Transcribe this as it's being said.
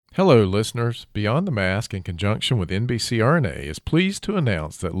Hello, listeners. Beyond the Mask, in conjunction with NBCRNA, is pleased to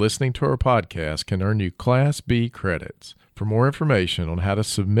announce that listening to our podcast can earn you Class B credits. For more information on how to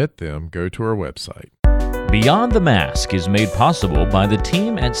submit them, go to our website. Beyond the Mask is made possible by the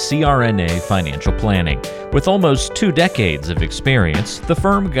team at CRNA Financial Planning. With almost 2 decades of experience, the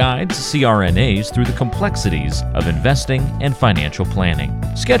firm guides CRNAs through the complexities of investing and financial planning.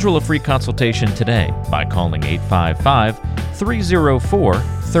 Schedule a free consultation today by calling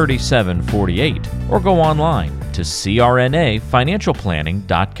 855-304-3748 or go online to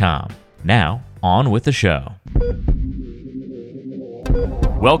crnafinancialplanning.com. Now, on with the show.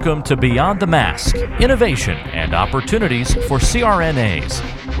 Welcome to Beyond the Mask, Innovation and Opportunities for CRNAs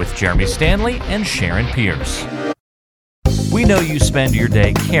with Jeremy Stanley and Sharon Pierce. We know you spend your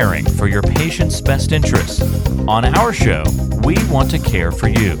day caring for your patient's best interests. On our show, we want to care for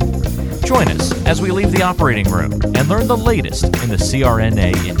you. Join us as we leave the operating room and learn the latest in the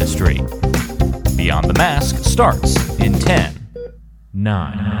CRNA industry. Beyond the Mask starts in 10,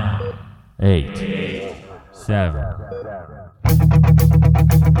 9, 8, 7...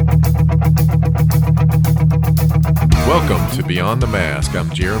 Welcome to Beyond the Mask. I'm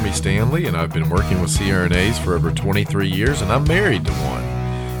Jeremy Stanley, and I've been working with CRNAs for over 23 years, and I'm married to one.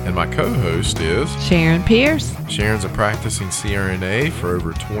 And my co-host is Sharon Pierce. Sharon's a practicing CRNA for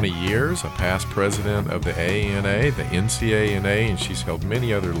over 20 years, a past president of the AANA, the NCANA, and she's held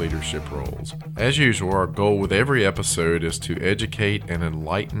many other leadership roles. As usual, our goal with every episode is to educate and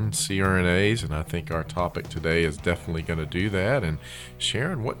enlighten CRNAs, and I think our topic today is definitely going to do that. And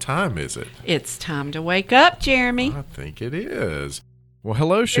Sharon, what time is it? It's time to wake up, Jeremy. I think it is. Well,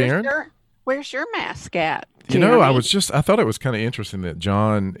 hello, Sharon. Where's your mask at? You know, I thought it was kind of interesting that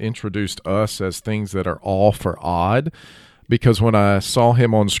John introduced us as things that are off or odd, because when I saw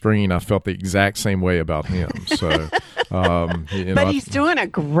him on screen, I felt the exact same way about him. So, he's doing a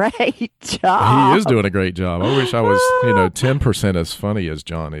great job. He is doing a great job. I wish I was, 10% as funny as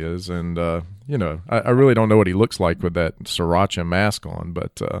John is. And, I really don't know what he looks like with that sriracha mask on.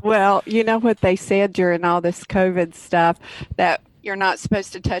 But well, you know what they said during all this COVID stuff, that you're not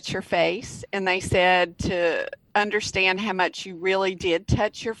supposed to touch your face. And they said to understand how much you really did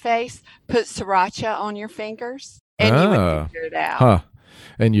touch your face, put sriracha on your fingers, and you would figure it out. Huh.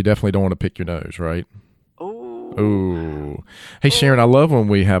 And you definitely don't want to pick your nose, right? Ooh. Hey, Sharon, I love when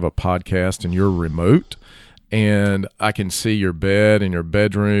we have a podcast and you're remote and I can see your bed and your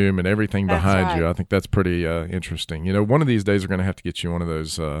bedroom and everything behind you. I think that's pretty interesting. One of these days we're going to have to get you one of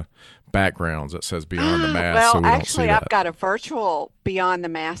those backgrounds that says Beyond the Mask. Well, so we actually, don't see I've got a virtual Beyond the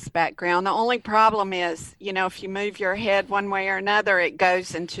Mask background. The only problem is, if you move your head one way or another, it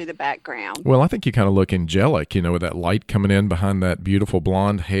goes into the background. Well, I think you kind of look angelic, with that light coming in behind that beautiful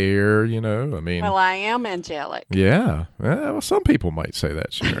blonde hair, Well, I am angelic. Yeah. Well, some people might say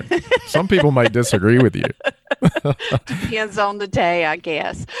that, Sharon. Some people might disagree with you. Depends on the day, I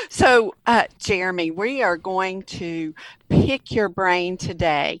guess. So, Jeremy, we are going to pick your brain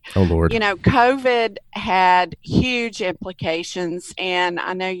today. Oh, Lord. COVID had huge implications, and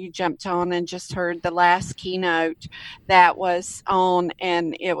I know you jumped on and just heard the last keynote that was on,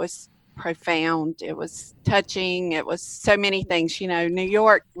 and it was profound. It was touching. It was so many things. New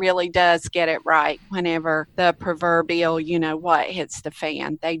York really does get it right whenever the proverbial, what hits the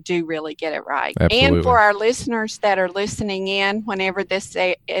fan. They do really get it right. Absolutely. And for our listeners that are listening in, whenever this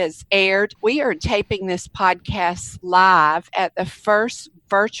is aired, we are taping this podcast live at the first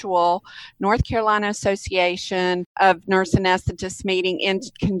virtual North Carolina Association of Nurse Anesthetists meeting in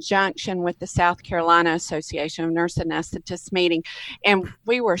conjunction with the South Carolina Association of Nurse Anesthetists meeting. And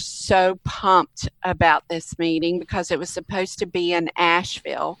we were so pumped about this meeting because it was supposed to be in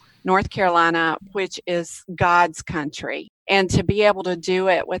Asheville, North Carolina, which is God's country. And to be able to do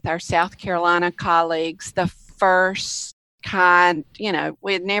it with our South Carolina colleagues, the first kind,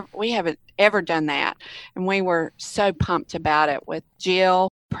 we haven't ever done that. And we were so pumped about it with Jill,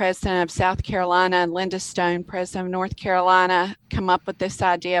 president of South Carolina, and Linda Stone, president of North Carolina, come up with this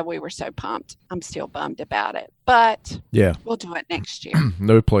idea. We were so pumped. I'm still bummed about it, but yeah, we'll do it next year.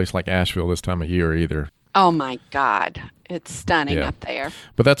 No place like Asheville this time of year either. Oh my God. It's stunning up there.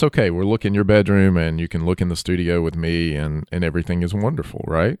 But that's okay. We'll look in your bedroom and you can look in the studio with me and everything is wonderful,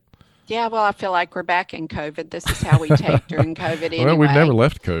 right? Yeah, well, I feel like we're back in COVID. This is how we take during COVID anyway. Well, we've never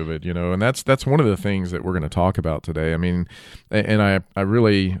left COVID, and that's one of the things that we're going to talk about today. I mean, and I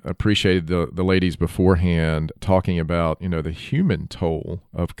really appreciated the ladies beforehand talking about, the human toll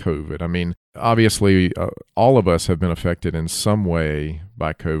of COVID. I mean, obviously, all of us have been affected in some way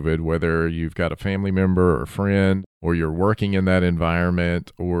by COVID, whether you've got a family member or a friend or you're working in that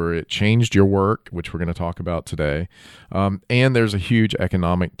environment, or it changed your work, which we're going to talk about today. And there's a huge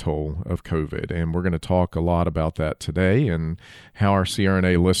economic toll of COVID, and we're going to talk a lot about that today and how our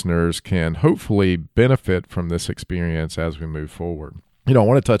CRNA listeners can hopefully benefit from this experience as we move forward. I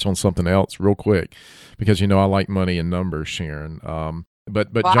want to touch on something else real quick because, I like money and numbers, Sharon.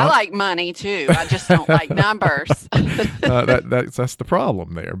 But John, I like money too. I just don't like numbers. That's the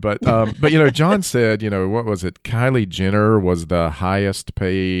problem there. But John said, what was it? Kylie Jenner was the highest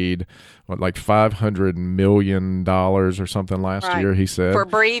paid, like $500 million or something last year. He said for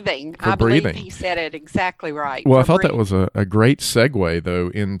breathing. I believe he said it exactly right. Well, I thought that was a great segue though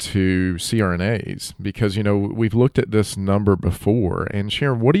into CRNAs because we've looked at this number before. And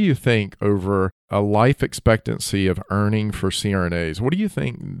Sharon, what do you think over a life expectancy of earning for CRNAs? What do you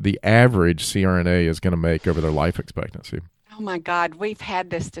think the average CRNA is going to make over their life expectancy? Oh my God, we've had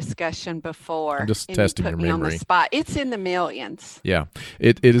this discussion before. I'm just testing your memory. On the spot. It's in the millions. Yeah,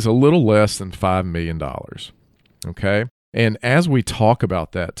 it is a little less than $5 million. Okay. And as we talk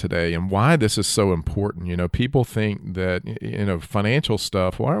about that today and why this is so important, people think that, financial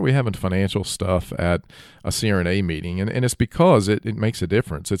stuff, why are we having financial stuff at a CRNA meeting? And it's because it makes a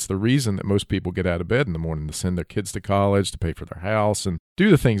difference. It's the reason that most people get out of bed in the morning to send their kids to college, to pay for their house, and do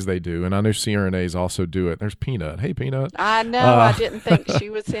the things they do. And I know CRNAs also do it. There's Peanut. Hey, Peanut. I know. I didn't think she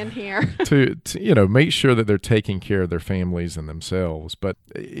was in here. to make sure that they're taking care of their families and themselves. But,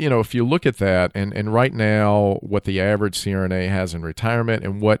 if you look at that, and right now what the average CRNA has in retirement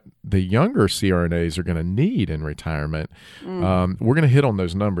and what the younger CRNAs are going to need in retirement, we're going to hit on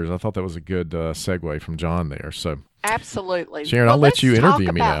those numbers. I thought that was a good segue from John there. So absolutely. Sharon, I'll let you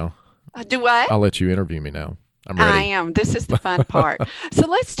interview me now. Do what? I'll let you interview me now. I'm ready. I am. This is the fun part. So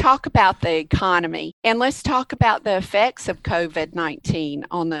let's talk about the economy and let's talk about the effects of COVID-19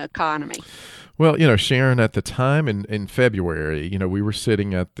 on the economy. Well, Sharon, at the time in February, we were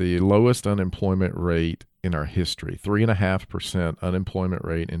sitting at the lowest unemployment rate in our history, 3.5% unemployment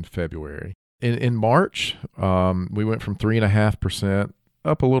rate in February. In March, we went from 3.5%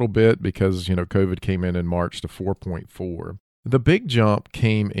 up a little bit because, COVID came in March to 4.4. The big jump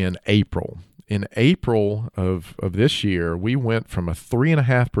came in April. In April of this year, we went from a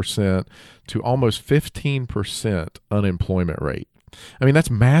 3.5% to almost 15% unemployment rate. I mean, that's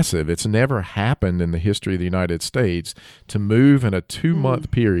massive. It's never happened in the history of the United States to move in a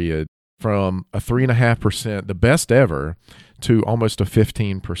 2-month period from a 3.5%, the best ever, to almost a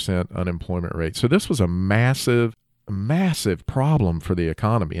 15% unemployment rate. So this was a massive problem for the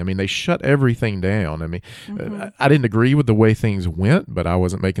economy. I mean, they shut everything down. I mean, I didn't agree with the way things went, but I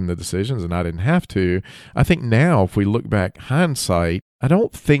wasn't making the decisions and I didn't have to. I think now, if we look back, hindsight, I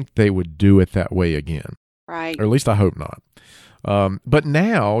don't think they would do it that way again. Right. Or at least I hope not. But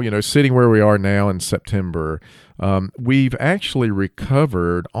now, sitting where we are now in September, we've actually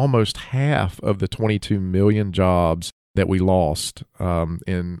recovered almost half of the 22 million jobs that we lost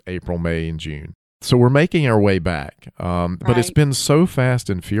in April, May, and June. So we're making our way back, but it's been so fast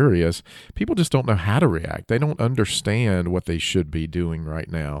and furious, people just don't know how to react. They don't understand what they should be doing right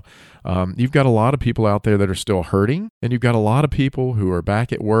now. You've got a lot of people out there that are still hurting, and you've got a lot of people who are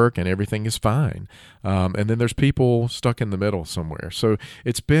back at work and everything is fine. And then there's people stuck in the middle somewhere. So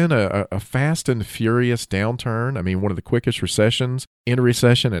it's been a fast and furious downturn. I mean, one of the quickest recessions, in a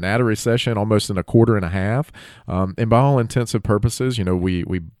recession and out of recession, almost in a quarter and a half. And by all intents and purposes,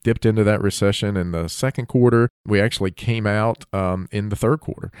 we dipped into that recession in the second quarter. We actually came out in the third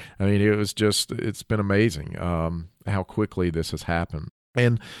quarter. I mean, it's been amazing how quickly this has happened.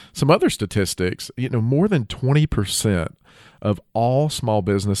 And some other statistics, more than 20% of all small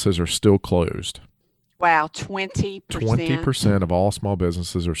businesses are still closed. Wow, 20%. 20% of all small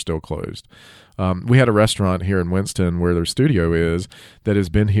businesses are still closed. We had a restaurant here in Winston where their studio is that has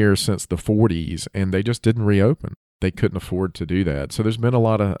been here since the 40s, and they just didn't reopen. They couldn't afford to do that. So there's been a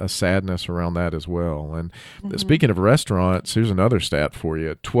lot of sadness around that as well. And speaking of restaurants, here's another stat for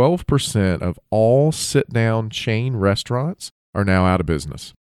you. 12% of all sit-down chain restaurants are now out of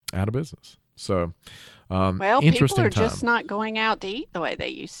business. So, people are just not going out to eat the way they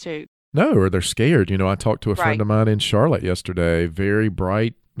used to. No, or they're scared. I talked to a friend of mine in Charlotte yesterday, very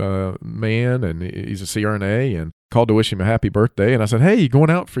bright man, and he's a CRNA, and called to wish him a happy birthday. And I said, hey, you going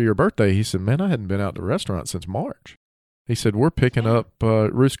out for your birthday? He said, man, I hadn't been out to a restaurant since March. He said, we're picking up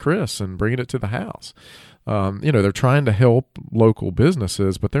Ruth's Chris and bringing it to the house. They're trying to help local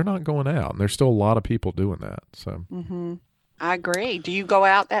businesses, but they're not going out. And there's still a lot of people doing that. So. I agree. Do you go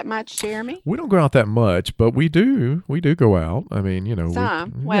out that much, Jeremy? We don't go out that much, but we do. We do go out. I mean,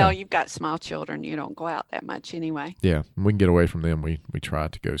 Some. Well, you've got small children. You don't go out that much anyway. Yeah, we can get away from them. We try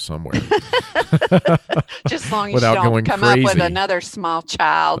to go somewhere. Just as long as Without you don't going come crazy. up with another small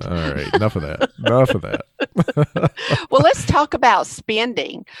child. All right, enough of that. Enough of that. Well, let's talk about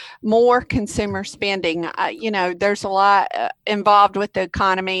spending, more consumer spending. There's a lot involved with the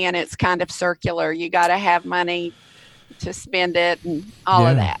economy, and it's kind of circular. You got to have money to spend it and all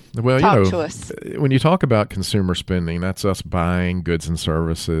of that. Well, talk to us. When you talk about consumer spending, that's us buying goods and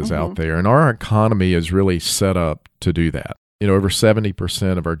services out there. And our economy is really set up to do that. Over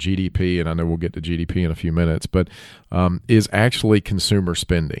 70% of our GDP, and I know we'll get to GDP in a few minutes, but is actually consumer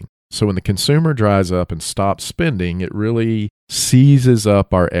spending. So when the consumer dries up and stops spending, it really seizes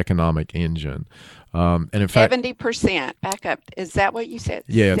up our economic engine. And in fact, 70%. Back up. Is that what you said?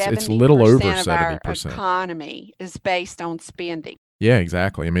 Yeah, it's a little over 70%. Of our economy is based on spending. Yeah,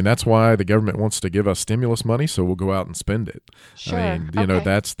 exactly. I mean, that's why the government wants to give us stimulus money, so we'll go out and spend it. Sure. I mean,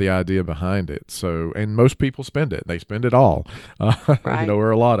 that's the idea behind it. So, and most people spend it. They spend it all, right.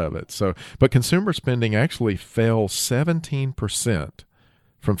 Or a lot of it. So, but consumer spending actually fell 17%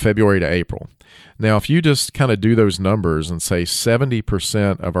 from February to April. Now, if you just kind of do those numbers and say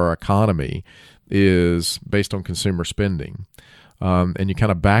 70% of our economy is based on consumer spending, and you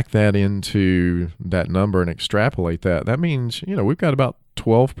kind of back that into that number and extrapolate that, that means, we've got about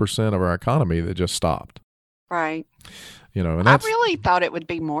 12% of our economy that just stopped. Right. And I really thought it would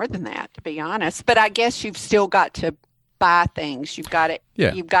be more than that, to be honest. But I guess you've still got to buy things. You've got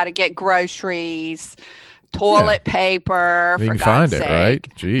to get groceries, toilet paper. You can find it, right?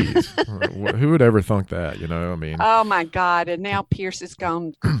 Jeez. Who would ever thunk that, I mean. Oh, my God. And now Pierce has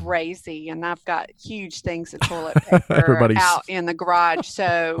gone crazy, and I've got huge things of toilet paper out in the garage.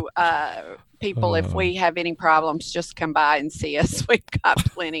 So people, if we have any problems, just come by and see us. We've got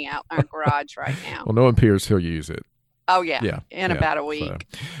plenty out in our garage right now. Well, knowing Pierce, he'll use it. Oh, yeah. In about a week.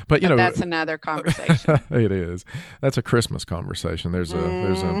 So. But that's another conversation. It is. That's a Christmas conversation. There's a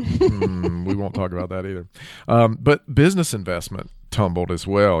we won't talk about that either. But business investment tumbled as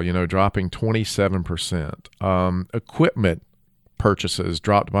well, dropping 27%. Equipment purchases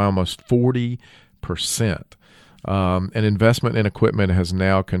dropped by almost 40%. And investment in equipment has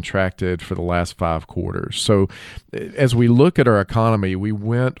now contracted for the last 5 quarters. So as we look at our economy, we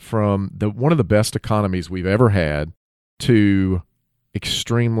went from one of the best economies we've ever had to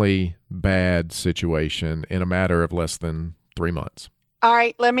extremely bad situation in a matter of less than 3 months. All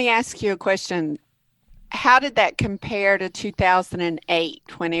right, let me ask you a question. How did that compare to 2008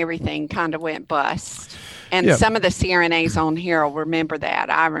 when everything kind of went bust? And some of the CRNAs on here will remember that.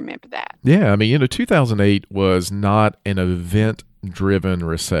 I remember that. Yeah, I mean, 2008 was not an event-driven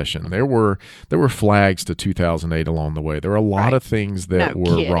recession. There were flags to 2008 along the way. There were a lot of things that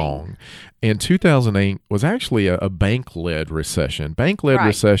were wrong. And 2008 was actually a bank-led recession. Bank-led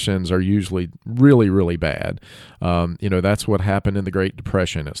recessions are usually really, really bad. That's what happened in the Great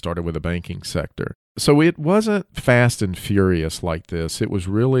Depression. It started with the banking sector. So it wasn't fast and furious like this. It was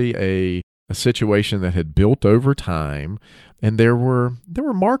really a situation that had built over time, and there were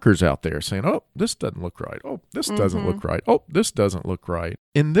markers out there saying, oh, this doesn't look right. Oh, this doesn't look right. Oh, this doesn't look right.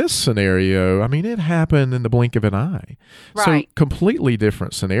 In this scenario, I mean, it happened in the blink of an eye. Right. So completely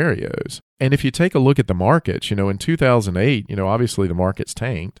different scenarios. And if you take a look at the markets, in 2008, obviously the markets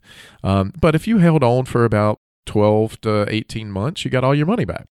tanked. But if you held on for about 12 to 18 months, you got all your money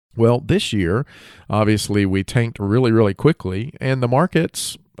back. Well, this year, obviously, we tanked really, really quickly, and the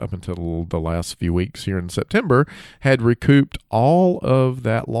markets, up until the last few weeks here in September, had recouped all of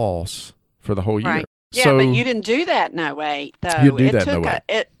that loss for the whole year. Right. Yeah, so, but you didn't do that in 08, though. You didn't do that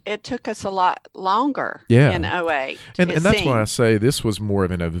in 08. It took us a lot longer in 08. And that's why I say this was more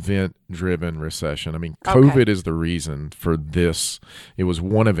of an event-driven recession. I mean, COVID is the reason for this. It was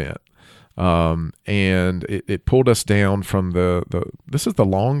one event. And it pulled us down from this is the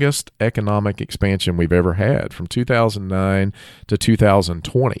longest economic expansion we've ever had, from 2009 to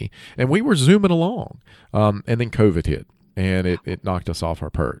 2020. And we were zooming along. And then COVID hit, and it knocked us off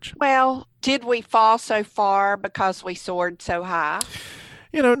our perch. Well, did we fall so far because we soared so high?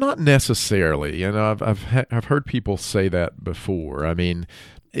 Not necessarily. I've heard people say that before. I mean,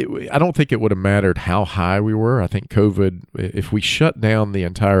 I don't think it would have mattered how high we were. I think COVID, if we shut down the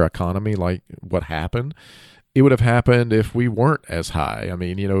entire economy like what happened, it would have happened if we weren't as high. I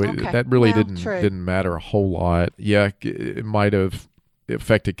mean, that really didn't matter a whole lot. Yeah, it might have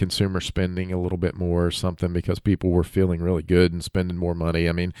affected consumer spending a little bit more or something because people were feeling really good and spending more money?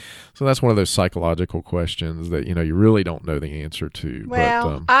 I mean, so that's one of those psychological questions that, you really don't know the answer to.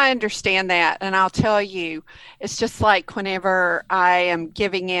 Well, I understand that. And I'll tell you, it's just like whenever I am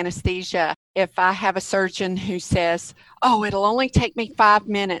giving anesthesia, if I have a surgeon who says, oh, it'll only take me 5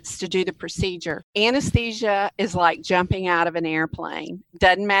 minutes to do the procedure. Anesthesia is like jumping out of an airplane.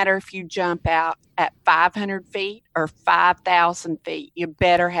 Doesn't matter if you jump out at 500 feet or 5,000 feet. You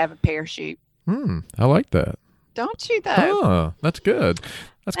better have a parachute. I like that. Don't you, though? Oh, that's good.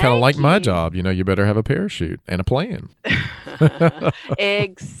 That's kind of like my job. You better have a parachute and a plan.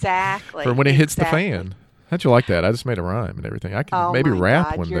 Exactly. For when it hits the fan. How'd you like that? I just made a rhyme and everything. I can maybe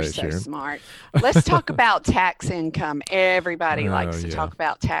rap one you're day, so Sharon. Smart. Let's talk about tax income. Everybody likes to talk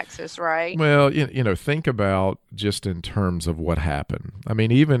about taxes, right? Well, think about just in terms of what happened. I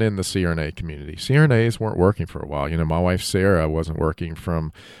mean, even in the CRNA community, CRNAs weren't working for a while. My wife, Sarah, wasn't working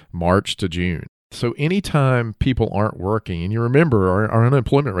from March to June. So anytime people aren't working, and you remember our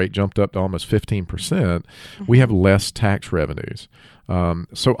unemployment rate jumped up to almost 15%, we have less tax revenues.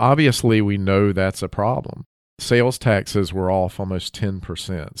 So obviously we know that's a problem. Sales taxes were off almost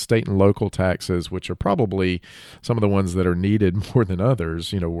 10%. State and local taxes, which are probably some of the ones that are needed more than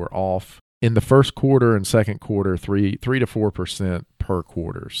others, were off in the first quarter and second quarter, 3 to 4% per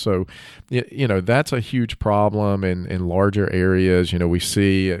quarter. So, that's a huge problem in larger areas. We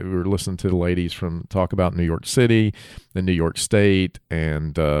we're listening to the ladies talk about New York City and New York State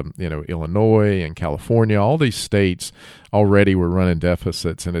and, Illinois and California. All these states already were running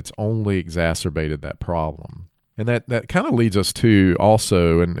deficits, and it's only exacerbated that problem. And that kind of leads us to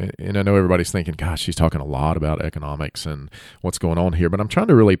also, and I know everybody's thinking, gosh, she's talking a lot about economics and what's going on here, but I'm trying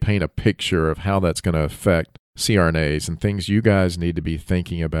to really paint a picture of how that's going to affect CRNAs and things you guys need to be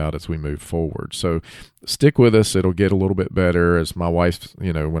thinking about as we move forward. So stick with us. It'll get a little bit better as my wife,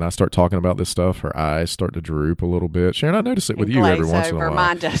 when I start talking about this stuff, her eyes start to droop a little bit. Sharon, I notice it with you every once in a while.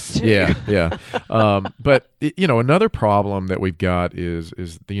 Mine does too. Yeah. But, another problem that we've got is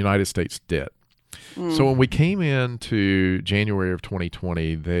the United States debt. So when we came into January of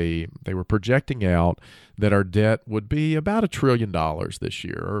 2020, they were projecting out that our debt would be about $1 trillion this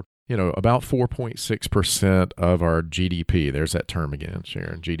year, or about 4.6% of our GDP. There's that term again,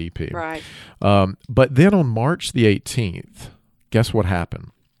 Sharon, GDP. Right. But then on March the 18th, guess what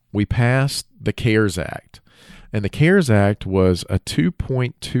happened? We passed the CARES Act. And the CARES Act was a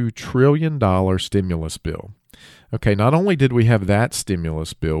 $2.2 trillion stimulus bill. Okay, not only did we have that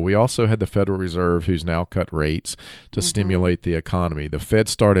stimulus bill, we also had the Federal Reserve, who's now cut rates to stimulate the economy. The Fed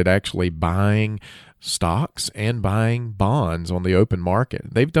started actually buying stocks and buying bonds on the open market.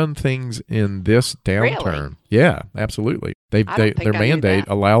 They've done things in this downturn. Really? Yeah, absolutely. Their mandate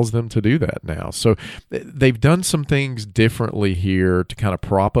allows them to do that now. So they've done some things differently here to kind of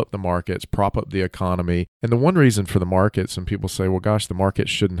prop up the markets, prop up the economy. And the one reason for the markets, and people say, well, gosh, the markets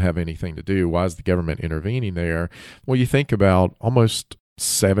shouldn't have anything to do. Why is the government intervening there? Well, you think about almost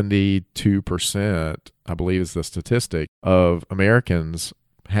 72%, I believe is the statistic, of Americans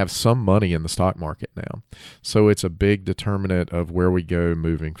have some money in the stock market now. So it's a big determinant of where we go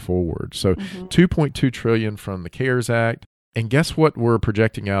moving forward. So $2.2 trillion from the CARES Act. And guess what we're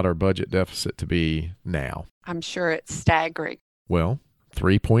projecting out our budget deficit to be now? I'm sure it's staggering. Well,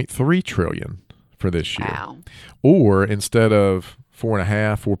 $3.3 trillion for this year. Wow. Or instead of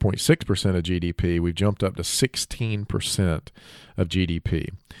 4.6% of GDP, we've jumped up to 16% of GDP.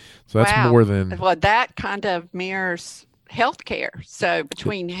 So that's more than... Well, that kind of mirrors healthcare. So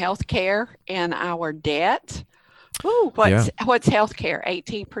between healthcare and our debt, what's healthcare?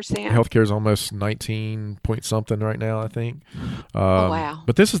 18%? Healthcare is almost 19 point something right now, I think. Wow.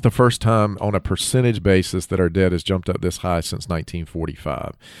 But this is the first time on a percentage basis that our debt has jumped up this high since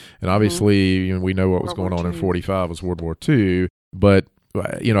 1945. And obviously, we know what was going on in 45 was World War II. But,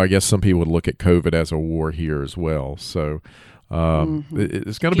 I guess some people would look at COVID as a war here as well. So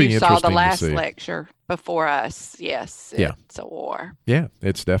it's going to be interesting to see. You saw the last lecture before us. Yes, it's a war. Yeah,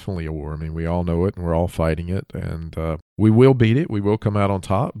 it's definitely a war. I mean, we all know it, and we're all fighting it, and we will beat it. We will come out on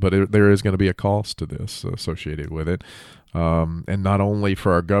top, but there is going to be a cost to this associated with it. And not only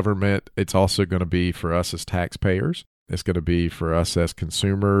for our government, it's also going to be for us as taxpayers. It's going to be for us as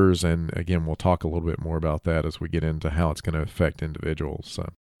consumers, and again, we'll talk a little bit more about that as we get into how it's going to affect individuals.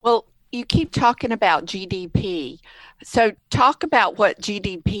 So. Well, you keep talking about GDP. So talk about what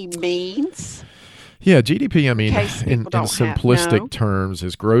GDP means. Yeah, GDP, I mean, case in people don't simplistic know. terms,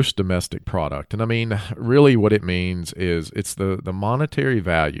 is gross domestic product. And I mean, really what it means is it's the monetary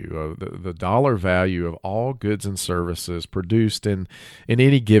value of the dollar value of all goods and services produced in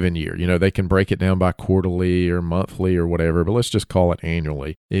any given year. You know, they can break it down by quarterly or monthly or whatever, but let's just call it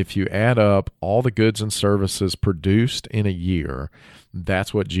annually. If you add up all the goods and services produced in a year,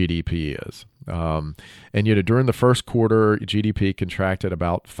 that's what GDP is. And, you know, during the first quarter, GDP contracted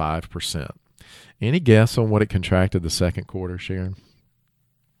about 5%. Any guess on what it contracted the second quarter, Sharon?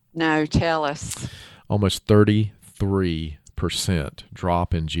 No, tell us. Almost 33%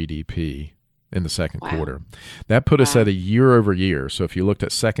 drop in GDP in the second quarter. That put us at a year over year. So if you looked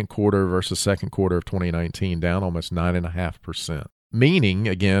at second quarter versus second quarter of 2019, down almost 9.5%. Meaning,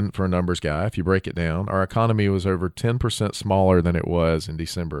 again, for a numbers guy, if you break it down, our economy was over 10% smaller than it was in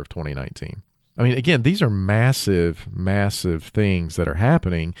December of 2019. I mean, again, these are massive, massive things that are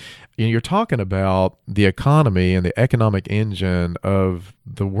happening. You know, you're talking about the economy and the economic engine of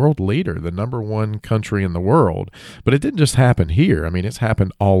the world leader, the number one country in the world. But it didn't just happen here. I mean, it's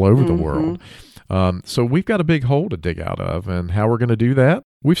happened all over the world. So we've got a big hole to dig out of. And how we're going to do that,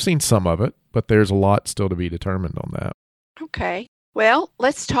 we've seen some of it, but there's a lot still to be determined on that. Okay. Well,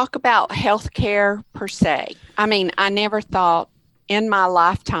 let's talk about healthcare per se. I mean, I never thought in my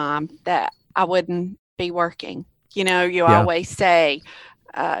lifetime that I wouldn't be working. You know, you always say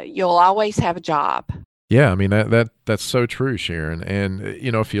you'll always have a job. Yeah, I mean, that's so true, Sharon. And,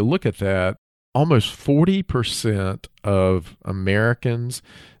 you know, if you look at that, almost 40% of Americans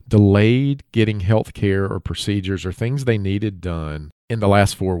delayed getting health care or procedures or things they needed done in the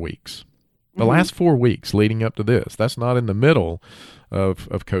last 4 weeks. The last 4 weeks leading up to this. That's not in the middle of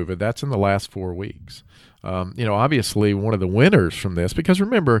COVID. That's in the last 4 weeks. You know, obviously one of the winners from this, because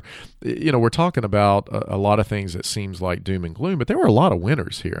remember, you know, we're talking about a lot of things that seems like doom and gloom, but there were a lot of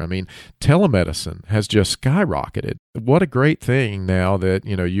winners here. I mean, telemedicine has just skyrocketed. What a great thing now that,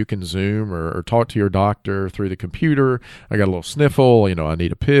 you know, you can Zoom or talk to your doctor through the computer. I got a little sniffle, you know, I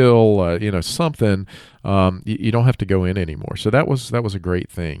need a pill, you know, something. You don't have to go in anymore. So that was a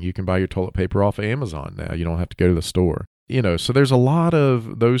great thing. You can buy your toilet paper off of Amazon now. You don't have to go to the store. You know, so there's a lot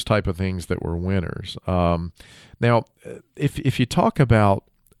of those type of things that were winners. Now, if you talk about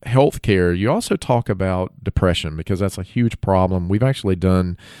healthcare, you also talk about depression, because that's a huge problem. We've actually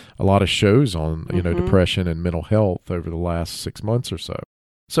done a lot of shows on, you know, depression and mental health over the last 6 months or so.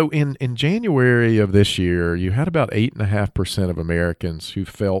 So in January of this year, you had about 8.5% of Americans who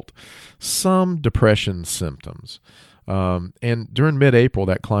felt some depression symptoms. And during mid-April,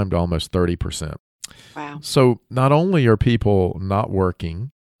 that climbed to almost 30%. Wow. So not only are people not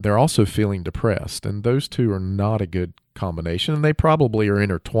working, they're also feeling depressed. And those two are not a good combination. And they probably are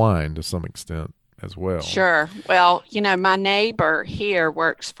intertwined to some extent as well. Sure. Well, you know, my neighbor here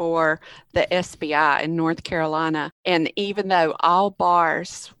works for the SBI in North Carolina. And even though all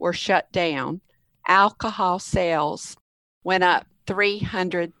bars were shut down, alcohol sales went up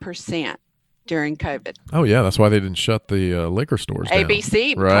 300%. During COVID. Oh, yeah. That's why they didn't shut the liquor stores down.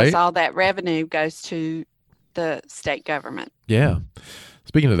 ABC, because all that revenue goes to the state government. Yeah.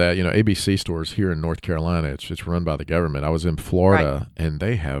 Speaking of that, you know, ABC stores here in North Carolina, it's run by the government. I was in Florida, and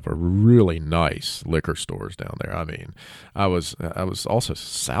they have a really nice liquor stores down there. I mean, I was also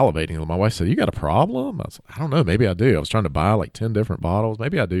salivating. My wife said, "You got a problem?" I was like, "I don't know. Maybe I do." I was trying to buy like 10 different bottles.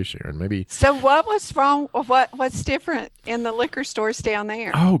 Maybe I do, Sharon. Maybe. So what was wrong? What's different in the liquor stores down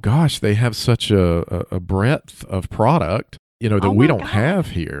there? Oh, gosh. They have such a breadth of product, you know, that we don't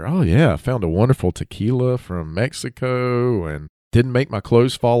have here. Oh, yeah. I found a wonderful tequila from Mexico, and didn't make my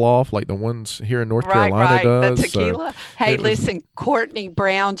clothes fall off like the ones here in North Carolina does. The tequila. So hey, listen, Courtney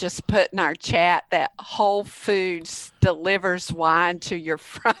Brown just put in our chat that Whole Foods delivers wine to your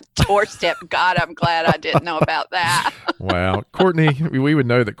front doorstep. God, I'm glad I didn't know about that. Wow. Courtney, we would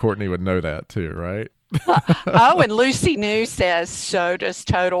know that Courtney would know that too, right? And Lucy New says, so does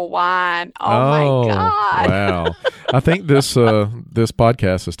Total Wine. Oh my God. Wow. I think this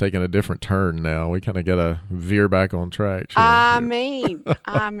podcast has taken a different turn now. We kind of got to veer back on track. I mean.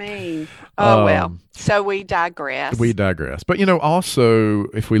 Well. So we digress. But, you know, also,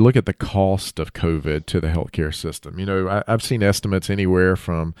 if we look at the cost of COVID to the healthcare system, you know, I've seen estimates anywhere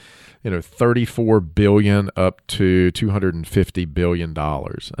from, you know, $34 billion up to $250 billion.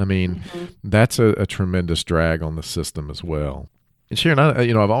 I mean, that's a tremendous drag on the system as well. And Sharon,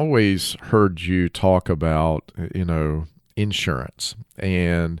 I've always heard you talk about, you know, insurance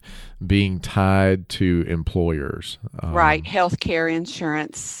and being tied to employers. Right. Healthcare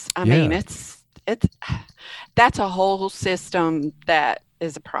insurance. I mean, it's that's a whole system that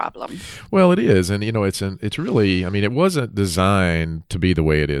is a problem. Well, it is, and it's really. I mean, it wasn't designed to be the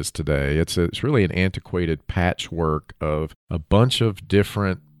way it is today. It's really an antiquated patchwork of a bunch of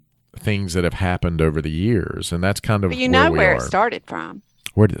different things that have happened over the years, and that's kind of But you know where it started from?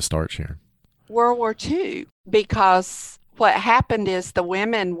 Where did it start, Sharon? World War II, because what happened is the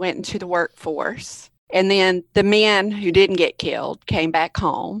women went into the workforce, and then the men who didn't get killed came back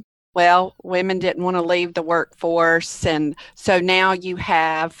home. Well, women didn't want to leave the workforce, and so now you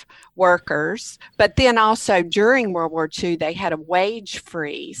have workers. But then also during World War II, they had a wage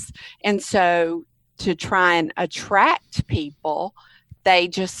freeze. And so to try and attract people, they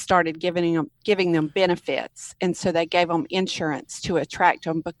just started giving them benefits. And so they gave them insurance to attract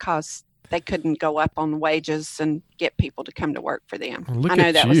them because they couldn't go up on wages and get people to come to work for them. Look I know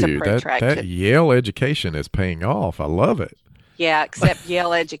at that you. was a protracted. That Yale education is paying off. I love it. Yeah, except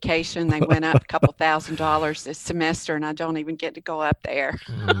Yale education, they went up a couple $1,000s this semester, and I don't even get to go up there.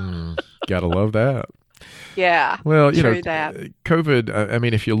 Gotta love that. Yeah, well, that. COVID, I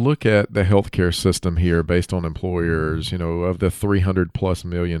mean, if you look at the healthcare system here based on employers, of the 300 plus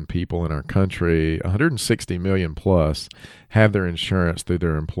million people in our country, 160 million plus have their insurance through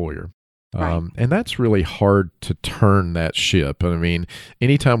their employer. Right. And that's really hard to turn that ship. I mean,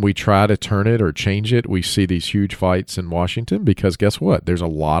 anytime we try to turn it or change it, we see these huge fights in Washington because guess what? There's a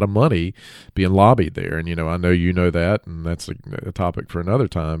lot of money being lobbied there. And, I know you know that, and that's a topic for another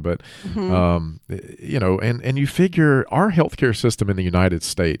time. But, and you figure our healthcare system in the United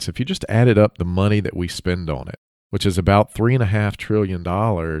States, if you just added up the money that we spend on it, which is about $3.5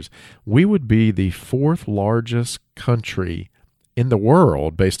 trillion, we would be the fourth largest country in the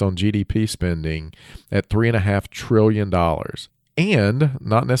world based on GDP spending at $3.5 trillion, and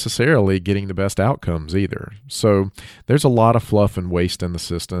not necessarily getting the best outcomes either. So there's a lot of fluff and waste in the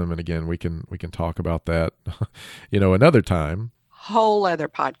system. And again, we can talk about that, another time. Whole other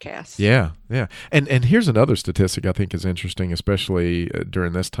podcast. Yeah. And here's another statistic I think is interesting, especially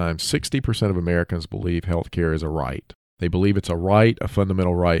during this time. 60% of Americans believe healthcare is a right. They believe it's a right, a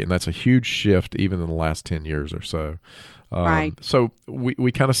fundamental right, and that's a huge shift even in the last 10 years or so. Right. So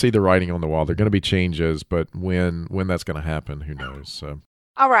we kind of see the writing on the wall. There are going to be changes, but when that's going to happen, who knows? So.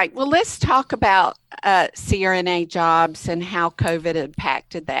 All right. Well, let's talk about CRNA jobs and how COVID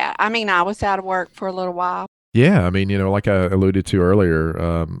impacted that. I mean, I was out of work for a little while. Yeah, I mean, like I alluded to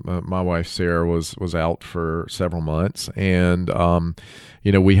earlier, my wife Sarah was out for several months, and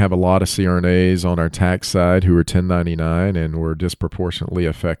we have a lot of CRNAs on our tax side who are 1099 and were disproportionately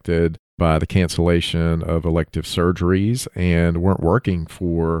affected by the cancellation of elective surgeries and weren't working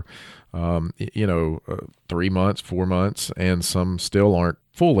for 3 months, 4 months, and some still aren't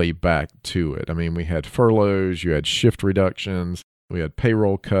fully back to it. I mean, we had furloughs, you had shift reductions. We had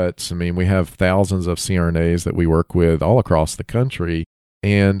payroll cuts. I mean, we have thousands of CRNAs that we work with all across the country.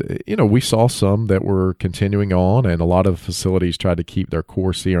 And, we saw some that were continuing on, and a lot of facilities tried to keep their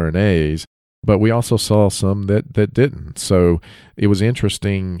core CRNAs, but we also saw some that didn't. So it was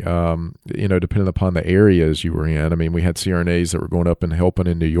interesting, depending upon the areas you were in. I mean, we had CRNAs that were going up and helping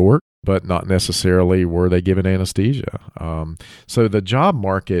in New York, but not necessarily were they given anesthesia. So the job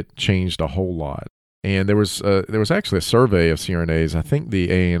market changed a whole lot. And there was actually a survey of CRNAs. I think the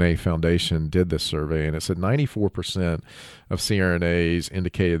AANA Foundation did this survey, and it said 94% of CRNAs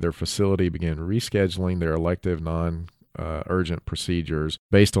indicated their facility began rescheduling their elective non-urgent procedures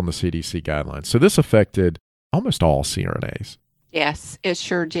based on the CDC guidelines. So this affected almost all CRNAs. Yes, it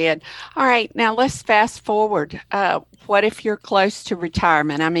sure did. All right, now let's fast forward. What if you're close to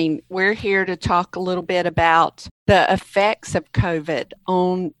retirement? I mean, we're here to talk a little bit about the effects of COVID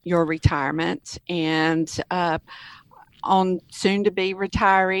on your retirement and on soon-to-be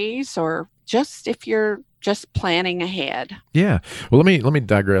retirees, or just if you're just planning ahead. Yeah. Well, let me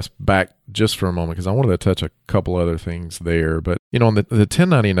digress back just for a moment because I wanted to touch a couple other things there. But, on the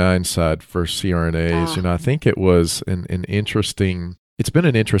 1099 side for CRNAs, I think it was it's been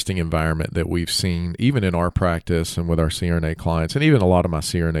an interesting environment that we've seen even in our practice and with our CRNA clients and even a lot of my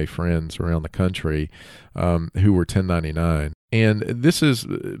CRNA friends around the country who were 1099. And this has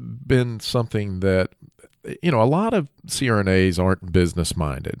been something that a lot of CRNAs aren't business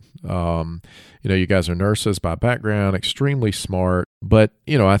minded. You guys are nurses by background, extremely smart. But,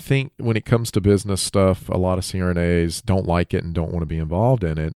 I think when it comes to business stuff, a lot of CRNAs don't like it and don't want to be involved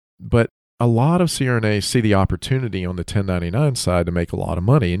in it. But a lot of CRNAs see the opportunity on the 1099 side to make a lot of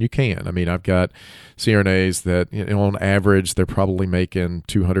money, and you can. I mean, I've got CRNAs that, on average, they're probably making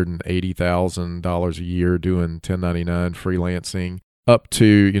 $280,000 a year doing 1099 freelancing. Up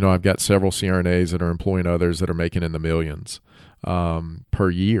to, I've got several CRNAs that are employing others that are making in the millions per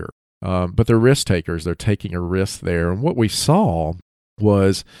year. But they're risk takers. They're taking a risk there. And what we saw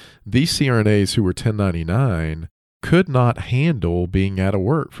was these CRNAs who were 1099 could not handle being out of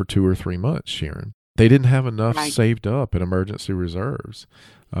work for 2 or 3 months, Sharon. They didn't have enough saved up in emergency reserves.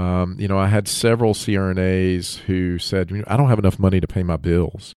 I had several CRNAs who said, I don't have enough money to pay my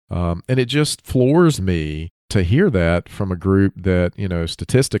bills. And it just floors me to hear that from a group that,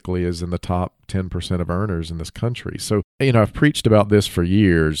 statistically is in the top 10% of earners in this country. So, I've preached about this for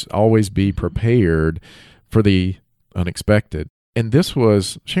years. Always be prepared for the unexpected. And this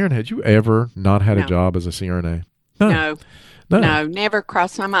was, Sharon, had you ever not had a job as a CRNA? No, never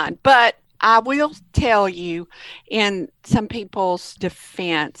crossed my mind. But I will tell you, in some people's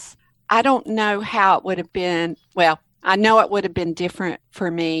defense, I don't know how it would have been. Well, I know it would have been different for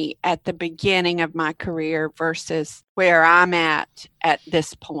me at the beginning of my career versus where I'm at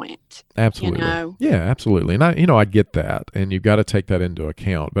this point. Absolutely. Yeah, absolutely. And I get that. And you've got to take that into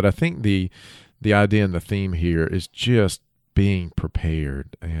account. But I think the idea and the theme here is just being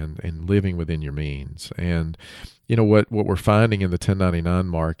prepared and living within your means. And what we're finding in the 1099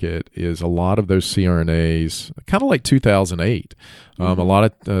 market is a lot of those CRNAs, kind of like 2008. A lot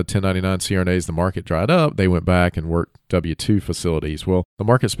of 1099 CRNAs, the market dried up. They went back and worked W-2 facilities. Well, the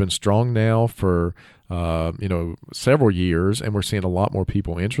market's been strong now for several years, and we're seeing a lot more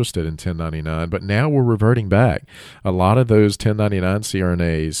people interested in 1099. But now we're reverting back. A lot of those 1099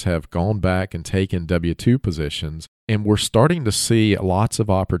 CRNAs have gone back and taken W-2 positions. And we're starting to see lots of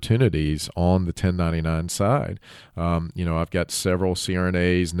opportunities on the 1099 side. I've got several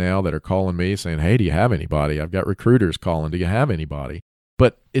CRNAs now that are calling me saying, hey, do you have anybody? I've got recruiters calling, do you have anybody?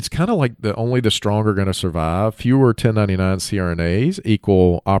 But it's kind of like only the strong are going to survive. Fewer 1099 CRNAs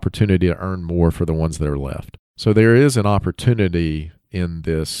equal opportunity to earn more for the ones that are left. So there is an opportunity in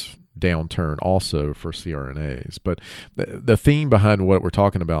this downturn also for CRNAs. But the theme behind what we're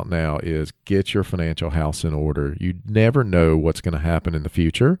talking about now is get your financial house in order. You never know what's going to happen in the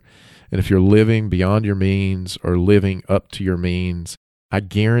future. And if you're living beyond your means or living up to your means, I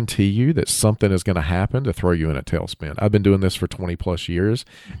guarantee you that something is going to happen to throw you in a tailspin. I've been doing this for 20 plus years,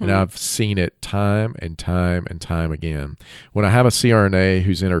 and I've seen it time and time and time again. When I have a CRNA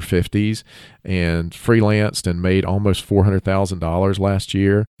who's in her 50s and freelanced and made almost $400,000 last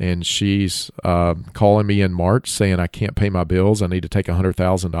year, and she's calling me in March saying, I can't pay my bills. I need to take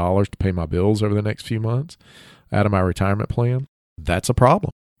 $100,000 to pay my bills over the next few months out of my retirement plan. That's a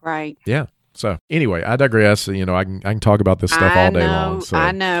problem. Right. Yeah. So anyway, I digress. I can talk about this stuff all day long. So.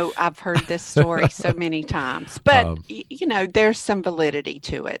 I know. I've heard this story so many times, but there's some validity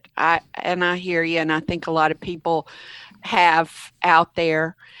to it. I hear you, and I think a lot of people have out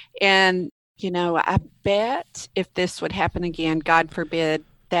there. And I bet if this would happen again, God forbid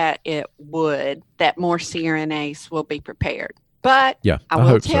that it would, that more CRNAs will be prepared. But I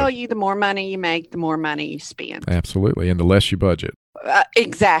will tell you, the more money you make, the more money you spend. Absolutely, and the less you budget.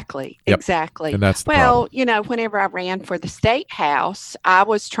 Exactly. And that's the problem. Whenever I ran for the state house, I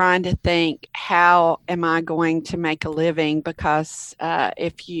was trying to think, how am I going to make a living? Because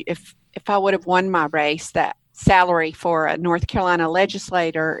if I would have won my race, that salary for a North Carolina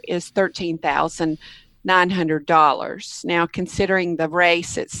legislator is $13,900. Now, considering the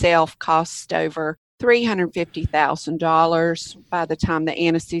race itself cost over $350,000 by the time the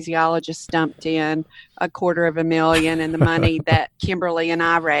anesthesiologist dumped in $250,000, and the money that Kimberly and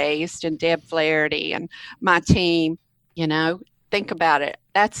I raised, and Deb Flaherty and my team, think about it.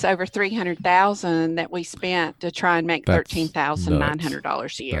 That's over $300,000 that we spent to try and make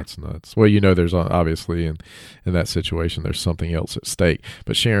 $13,900 a year. That's nuts. Well, there's obviously in that situation, there's something else at stake.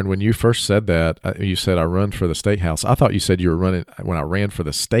 But Sharon, when you first said that, you said I run for the state house. I thought you said you were running when I ran for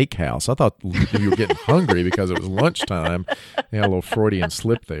the steakhouse. I thought you were getting hungry because it was lunchtime. A little Freudian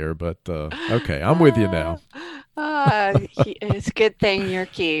slip there, but okay, I'm with you now. It's a good thing you're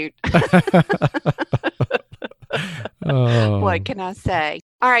cute. What can I say?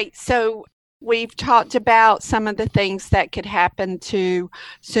 All right, so we've talked about some of the things that could happen to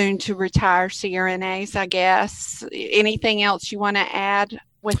soon to retire CRNAs, I guess. Anything else you want to add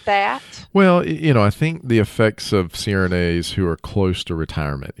with that? Well, I think the effects of CRNAs who are close to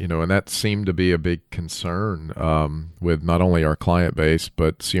retirement, and that seemed to be a big concern with not only our client base,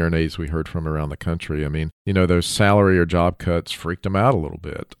 but CRNAs we heard from around the country. I mean, those salary or job cuts freaked them out a little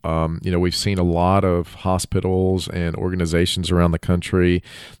bit. We've seen a lot of hospitals and organizations around the country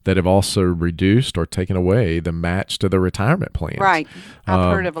that have also reduced or taken away the match to the retirement plan. Right.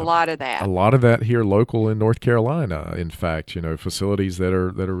 I've heard of a lot of that. A lot of that here local in North Carolina, in fact, facilities that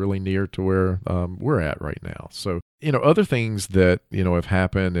are really near to where we're at right now. So, other things that, have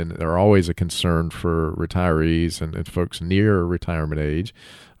happened and are always a concern for retirees and folks near retirement age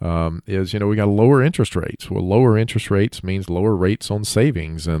is, we got lower interest rates. Well, lower interest rates means lower rates on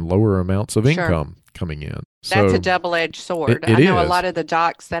savings and lower amounts of income coming in. That's a double-edged sword. I know is. A lot of the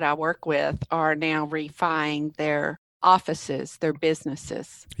docs that I work with are now refining their offices, their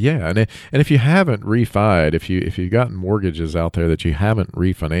businesses. Yeah, and if you haven't refied, if you've gotten mortgages out there that you haven't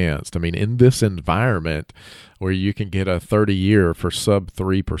refinanced, I mean, in this environment where you can get a 30-year for sub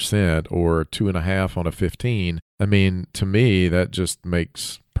 3% or 2.5 on a 15, I mean, to me that just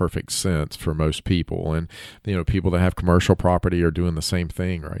makes perfect sense for most people, and people that have commercial property are doing the same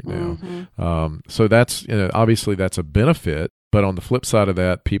thing right now. Mm-hmm. So that's obviously that's a benefit. But on the flip side of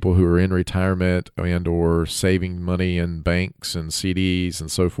that, people who are in retirement and or saving money in banks and CDs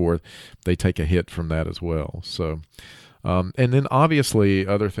and so forth, they take a hit from that as well. So, and then obviously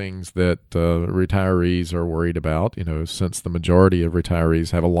other things that retirees are worried about, since the majority of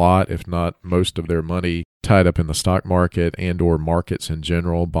retirees have a lot, if not most of their money tied up in the stock market and or markets in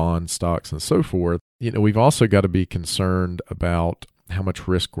general, bonds, stocks, and so forth, we've also got to be concerned about how much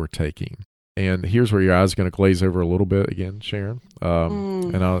risk we're taking. And here's where your eyes are going to glaze over a little bit again, Sharon.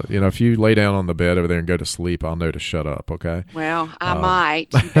 And if you lay down on the bed over there and go to sleep, I'll know to shut up. Okay. Well, I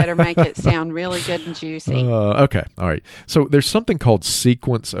might. You better make it sound really good and juicy. Okay. All right. So there's something called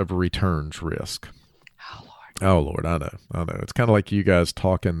sequence of returns risk. Oh Lord, I know. It's kind of like you guys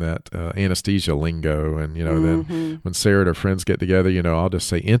talking that anesthesia lingo, and then when Sarah and her friends get together, I'll just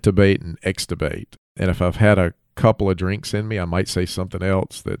say intubate and extubate. And if I've had a couple of drinks in me, I might say something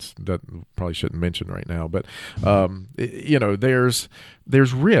else that probably shouldn't mention right now. But there's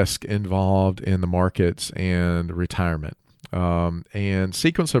risk involved in the markets and retirement. And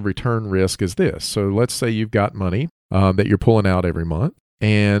sequence of return risk is this. So let's say you've got money that you're pulling out every month,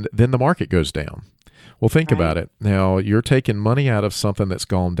 and then the market goes down. Well, think about it. Now, you're taking money out of something that's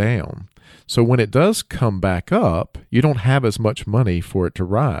gone down. So when it does come back up, you don't have as much money for it to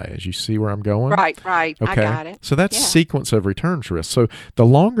rise. You see where I'm going? Right. Okay. I got it. So that's sequence of returns risk. So the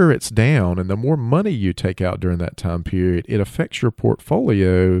longer it's down and the more money you take out during that time period, it affects your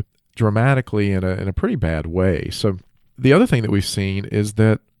portfolio dramatically in a pretty bad way. So the other thing that we've seen is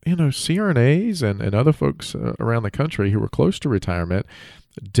that, CRNAs and other folks around the country who are close to retirement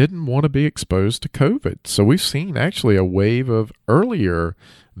didn't want to be exposed to COVID. So we've seen actually a wave of earlier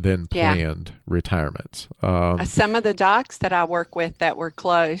than planned retirements. Some of the docs that I work with that were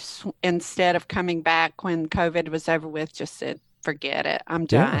close, instead of coming back when COVID was over with, just said, forget it, I'm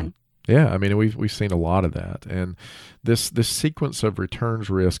done. Yeah, I mean, we've seen a lot of that. And this sequence of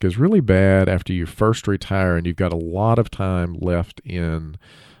returns risk is really bad after you first retire and you've got a lot of time left in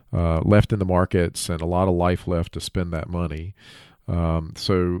the markets and a lot of life left to spend that money.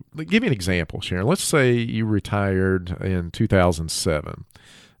 So give me an example, Sharon. Let's say you retired in 2007,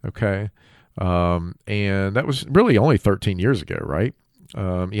 okay? And that was really only 13 years ago, right?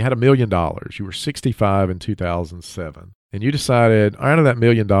 You had $1 million. You were 65 in 2007. And you decided, out of that $1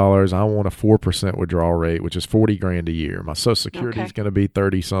 million, I want a 4% withdrawal rate, which is $40,000 a year. My Social Security is going to be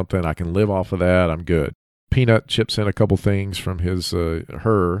 30 something. I can live off of that. I'm good. Peanut chips in a couple things from his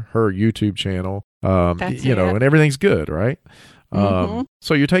her YouTube channel. And everything's good, right?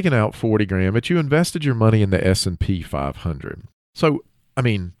 So you're taking out $40,000, but you invested your money in the S&P 500. So, I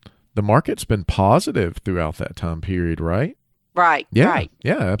mean, the market's been positive throughout that time period, right? Right. Yeah. Right.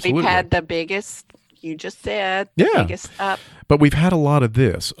 Yeah, absolutely. We've had the biggest, you just said, biggest up. But we've had a lot of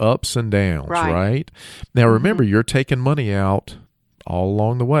this, ups and downs, right? Now, remember, you're taking money out all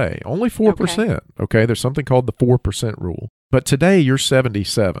along the way. Only 4%. Okay. There's something called the 4% rule. But today you're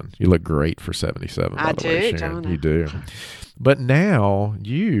 77. You look great for 77, by the way, Sharon. You do. But now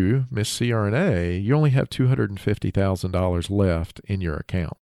you, Miss CRNA, you only have $250,000 left in your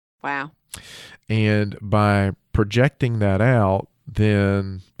account. Wow. And by projecting that out,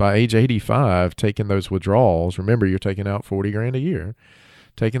 then by age 85, taking those withdrawals, remember you're taking out $40,000 a year,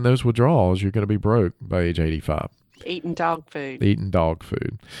 taking those withdrawals, you're going to be broke by age 85. Eating dog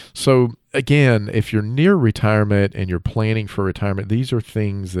food. So again, if you're near retirement and you're planning for retirement, these are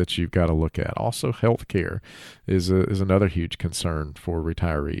things that you've got to look at. Also, healthcare is another huge concern for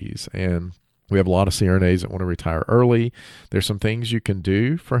retirees. And we have a lot of CRNAs that want to retire early. There's some things you can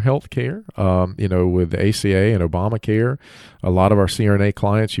do for healthcare, with the ACA and Obamacare. A lot of our CRNA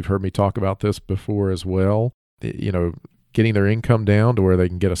clients, you've heard me talk about this before as well, getting their income down to where they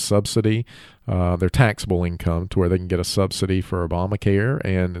can get a subsidy, their taxable income to where they can get a subsidy for Obamacare.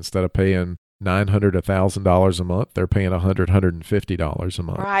 And instead of paying $900, $1,000 a month, they're paying $100, $150 a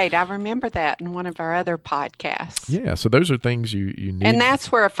month. Right. I remember that in one of our other podcasts. Yeah. So those are things you need. And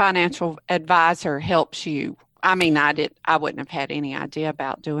that's where a financial advisor helps you. I mean, I wouldn't have had any idea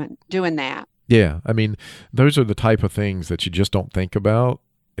about doing that. Yeah. I mean, those are the type of things that you just don't think about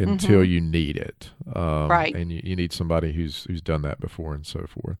until you need it. Right. And you need somebody who's done that before and so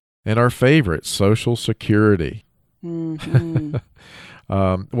forth. And our favorite, Social Security. Well,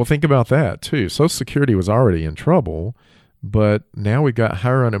 think about that too. Social Security was already in trouble, but now we've got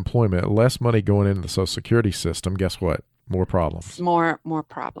higher unemployment, less money going into the Social Security system. Guess what? More problems. More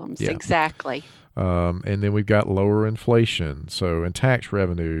problems. Yeah. Exactly. And then we've got lower inflation, and tax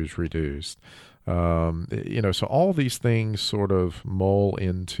revenues reduced. So all these things sort of mull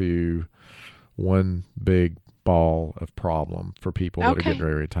into one big ball of problem for people that are getting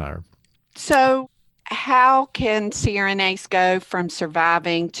ready to retire. So how can CRNAs go from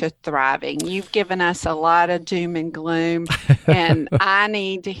surviving to thriving? You've given us a lot of doom and gloom, and I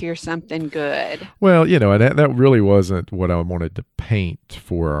need to hear something good. Well, that really wasn't what I wanted to paint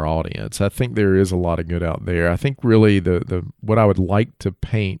for our audience. I think there is a lot of good out there. I think really the what I would like to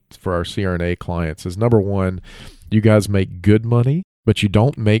paint for our CRNA clients is, number one, you guys make good money, but you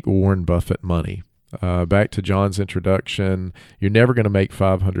don't make Warren Buffett money. Back to John's introduction, you're never going to make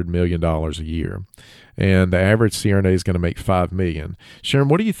 $500 million a year. And the average CRNA is going to make $5 million. Sharon,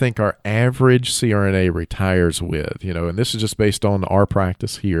 what do you think our average CRNA retires with? And this is just based on our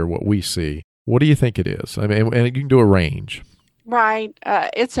practice here, what we see. What do you think it is? I mean, and you can do a range. Right.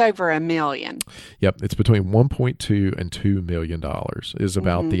 It's over $1 million. Yep. It's between $1.2 and $2 million is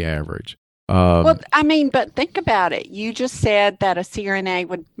about the average. But think about it. You just said that a CRNA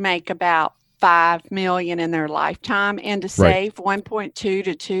would make about $5 million in their lifetime, and to save 1.2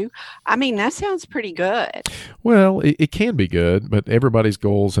 to 2. That sounds pretty good. Well, it can be good, but everybody's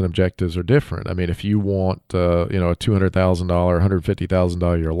goals and objectives are different. If you want, a $200,000,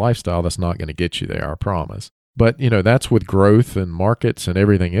 $150,000 a year lifestyle, that's not going to get you there, I promise. But, that's with growth and markets and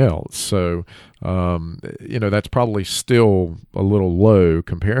everything else. So, that's probably still a little low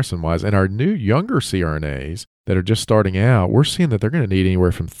comparison-wise. And our new younger CRNAs that are just starting out, we're seeing that they're going to need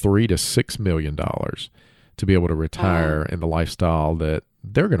anywhere from $3 to $6 million to be able to retire in the lifestyle that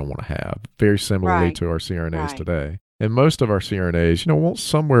they're going to want to have, very similarly to our CRNAs today. And most of our CRNAs, want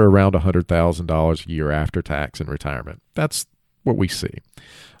somewhere around $100,000 a year after tax in retirement. That's what we see.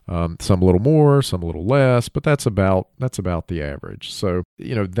 Some a little more, some a little less, but that's about the average. So,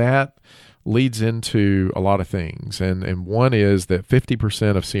 that leads into a lot of things. And one is that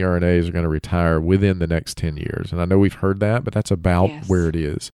 50% of CRNAs are going to retire within the next 10 years. And I know we've heard that, but that's about where it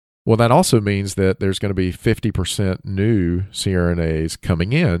is. Well, that also means that there's going to be 50% new CRNAs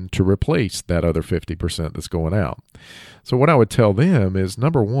coming in to replace that other 50% that's going out. So what I would tell them is,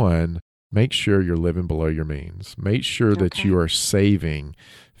 number one, make sure you're living below your means. Make sure that you are saving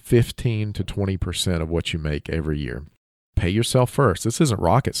 15 to 20% of what you make every year. Pay yourself first. This isn't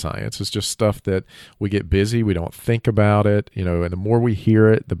rocket science. It's just stuff that we get busy. We don't think about it, and the more we hear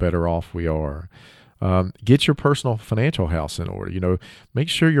it, the better off we are. Get your personal financial house in order. Make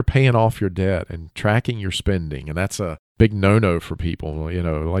sure you're paying off your debt and tracking your spending. And that's a big no-no for people.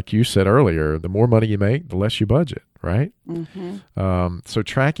 Like you said earlier, the more money you make, the less you budget, right? So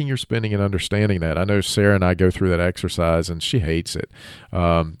tracking your spending and understanding that. I know Sarah and I go through that exercise and she hates it.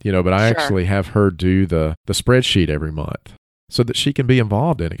 But I actually have her do the spreadsheet every month, so that she can be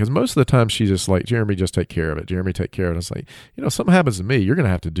involved in it. Because most of the time she's just like, Jeremy, just take care of it. Jeremy, take care of it. It's like, something happens to me, you're going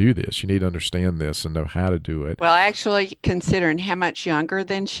to have to do this. You need to understand this and know how to do it. Well, actually, considering how much younger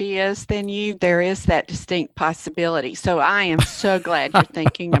than she is than you, there is that distinct possibility. So I am so glad you're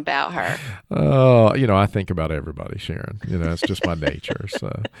thinking about her. I think about everybody, Sharon. It's just my nature.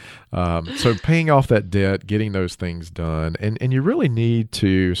 So paying off that debt, getting those things done. And you really need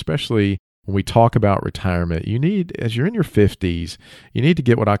to, especially when we talk about retirement, as you're in your 50s, you need to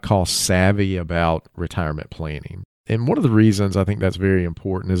get what I call savvy about retirement planning. And one of the reasons I think that's very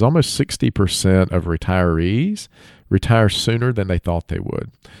important is almost 60% of retirees retire sooner than they thought they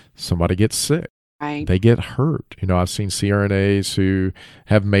would. Somebody gets sick. Right. They get hurt. I've seen CRNAs who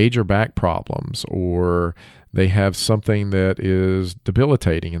have major back problems, or they have something that is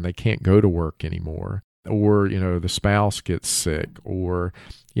debilitating and they can't go to work anymore. Or, the spouse gets sick, or,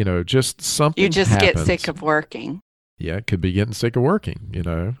 just something happens. You just get sick of working. Yeah, it could be getting sick of working,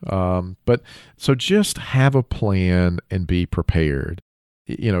 But so just have a plan and be prepared.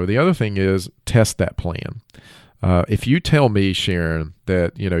 The other thing is test that plan. If you tell me, Sharon,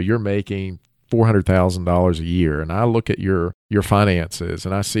 that, you're making $400,000 a year, and I look at your finances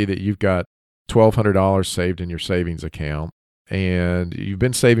and I see that you've got $1,200 saved in your savings account, and you've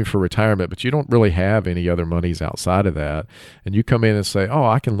been saving for retirement, but you don't really have any other monies outside of that, and you come in and say,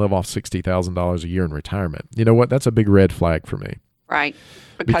 I can live off $60,000 a year in retirement. You know what? That's a big red flag for me. Right.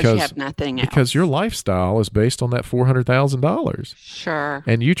 Because you have nothing else. Because your lifestyle is based on that $400,000. Sure.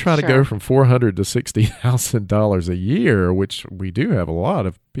 And you try to go from $400,000 to $60,000 a year, which we do have a lot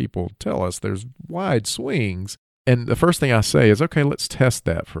of people tell us there's wide swings. And the first thing I say is, okay, let's test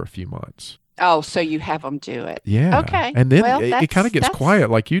that for a few months. Oh, so you have them do it. Yeah. Okay. And then it kind of gets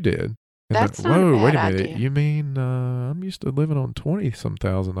quiet like you did. And that's then, not a whoa, wait a bad minute. idea. You mean I'm used to living on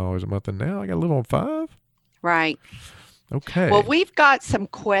 $20,000 a month, and now I got to live on $5,000? Right. Okay. Well, we've got some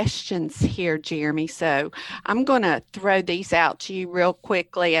questions here, Jeremy. So I'm going to throw these out to you real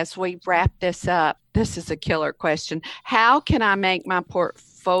quickly as we wrap this up. This is a killer question. How can I make my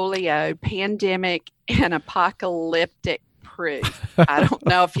portfolio pandemic and apocalyptic proof? I don't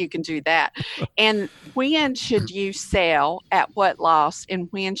know if you can do that. And when should you sell, at what loss, and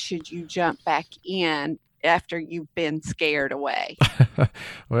when should you jump back in after you've been scared away?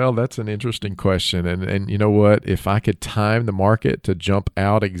 Well, that's an interesting question. And you know what? If I could time the market to jump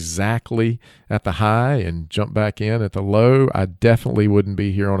out exactly at the high and jump back in at the low, I definitely wouldn't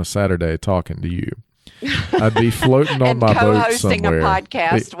be here on a Saturday talking to you. I'd be floating on my boat somewhere. Co-hosting a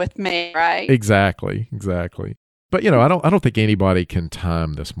podcast with me, right? Exactly. But, I don't think anybody can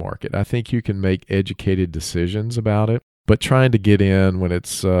time this market. I think you can make educated decisions about it. But trying to get in when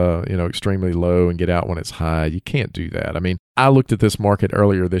it's extremely low and get out when it's high, you can't do that. I mean, I looked at this market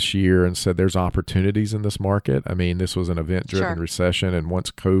earlier this year and said there's opportunities in this market. I mean, this was an event-driven recession, and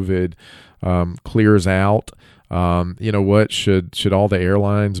once COVID clears out, what should all the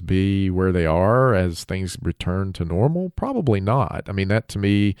airlines be where they are as things return to normal? Probably not. I mean, that to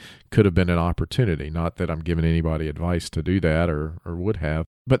me could have been an opportunity. Not that I'm giving anybody advice to do that or would have,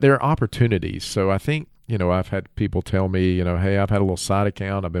 but there are opportunities. So I think, I've had people tell me, hey, I've had a little side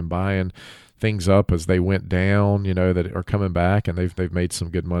account. I've been buying things up as they went down, that are coming back, and they've made some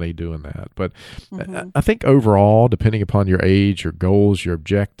good money doing that. But I think overall, depending upon your age, your goals, your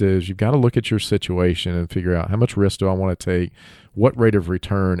objectives, you've got to look at your situation and figure out how much risk do I want to take, what rate of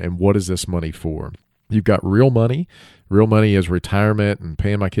return, and what is this money for? You've got real money. Real money is retirement and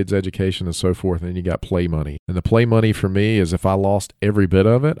paying my kids' education and so forth. And then you got play money. And the play money for me is if I lost every bit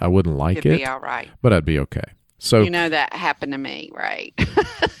of it, I wouldn't like it. It'd be all right. But I'd be okay. So that happened to me, right?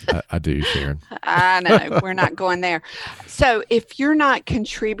 I do, Sharon. I know. We're not going there. So if you're not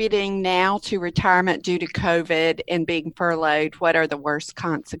contributing now to retirement due to COVID and being furloughed, what are the worst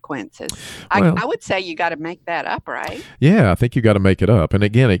consequences? Well, I would say you got to make that up, right? Yeah, I think you got to make it up. And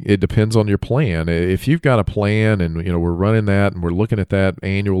again, it depends on your plan. If you've got a plan and, we're running that and we're looking at that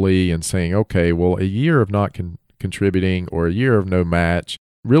annually and saying, okay, well, a year of not contributing or a year of no match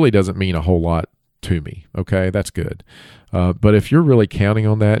really doesn't mean a whole lot to me. Okay, that's good. But if you're really counting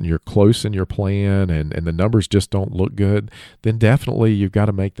on that and you're close in your plan and the numbers just don't look good, then definitely you've got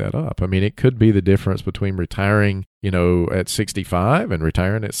to make that up. I mean, it could be the difference between retiring, at 65 and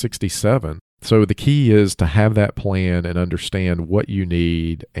retiring at 67. So the key is to have that plan and understand what you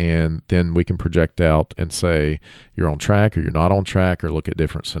need, and then we can project out and say you're on track or you're not on track, or look at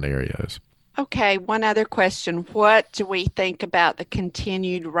different scenarios. Okay, one other question. What do we think about the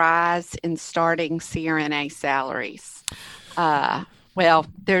continued rise in starting CRNA salaries? Well,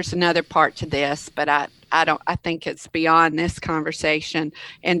 there's another part to this, but I think it's beyond this conversation.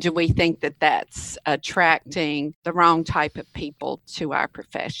 And do we think that that's attracting the wrong type of people to our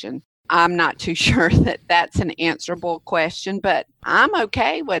profession? I'm not too sure that that's an answerable question, but I'm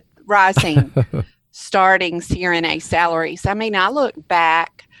okay with rising starting CRNA salaries. I mean, I look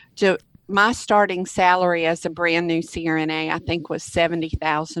back to my starting salary as a brand new CRNA, I think, was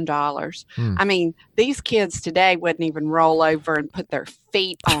 $70,000. I mean, these kids today wouldn't even roll over and put their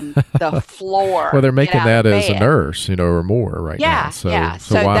feet on the floor. Well, they're making that as a nurse, or more right now. So why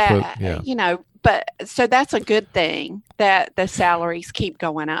so that's a good thing that the salaries keep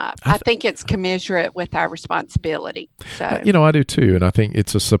going up. I think it's commensurate with our responsibility. So I do too, and I think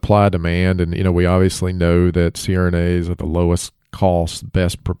it's a supply demand, and we obviously know that CRNAs are the lowest cost,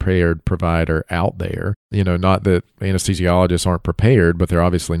 best prepared provider out there. Not that anesthesiologists aren't prepared, but they're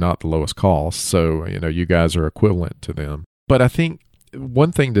obviously not the lowest cost. So, you guys are equivalent to them. But I think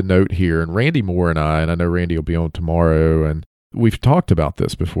one thing to note here, and Randy Moore and I know Randy will be on tomorrow, and we've talked about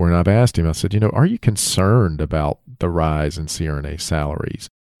this before, and I've asked him, I said, are you concerned about the rise in CRNA salaries?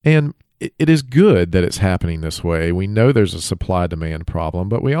 And it is good that it's happening this way. We know there's a supply-demand problem,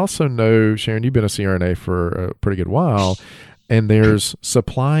 but we also know, Sharon, you've been a CRNA for a pretty good while, and there's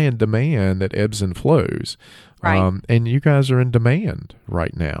supply and demand that ebbs and flows. Right. And you guys are in demand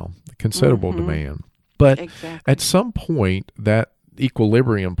right now, considerable demand. But at some point, that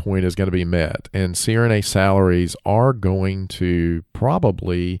equilibrium point is going to be met, and CRNA salaries are going to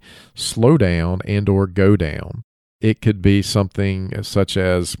probably slow down and or go down. It could be something such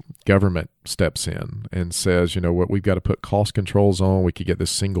as government steps in and says, you know what, we've got to put cost controls on. We could get this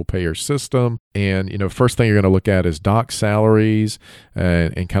single payer system. And, you know, first thing you're going to look at is doc salaries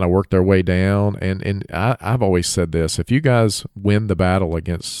and kind of work their way down. And I've always said this, if you guys win the battle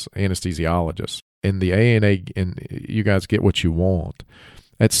against anesthesiologists and the ANA and you guys get what you want,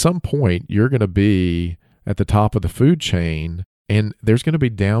 at some point you're going to be at the top of the food chain. And there's going to be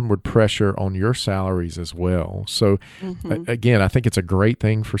downward pressure on your salaries as well. So, again, I think it's a great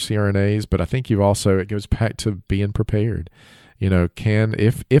thing for CRNAs, but I think it goes back to being prepared. You know,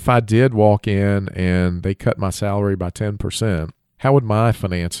 if I did walk in and they cut my salary by 10%, how would my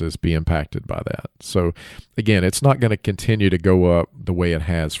finances be impacted by that? So, again, it's not going to continue to go up the way it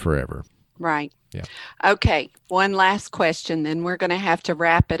has forever. Right. Yeah. Okay. One last question, then we're going to have to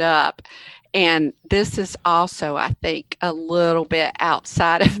wrap it up. And this is also, I think, a little bit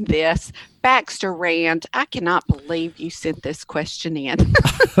outside of this. Baxter Rand, I cannot believe you sent this question in.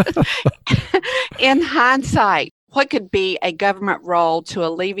 In hindsight, what could be a government role to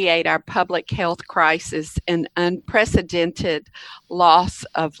alleviate our public health crisis and unprecedented loss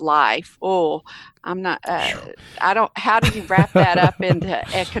of life? Oh, I'm not, how do you wrap that up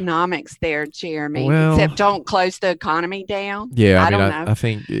into economics there, Jeremy? Well, except don't close the economy down? Yeah, I don't know. I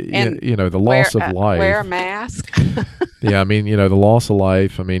think, you know, the loss of life. Wear a mask. Yeah, I mean, you know, the loss of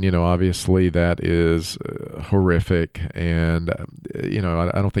life, I mean, you know, obviously that is horrific. And, you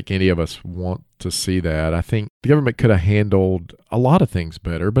know, I don't think any of us want to see that. I think the government could have handled a lot of things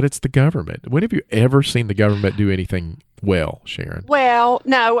better, but it's the government. When have you ever seen the government do anything well, Sharon? Well,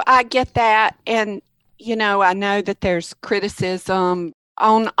 no, I get that. And, you know, I know that there's criticism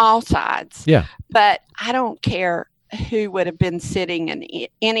on all sides. Yeah. But I don't care who would have been sitting in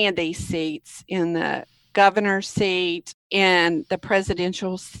any of these seats, in the governor's seat, in the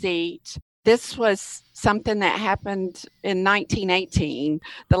presidential seat. This was something that happened in 1918,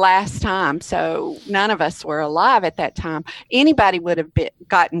 the last time. So none of us were alive at that time. Anybody would have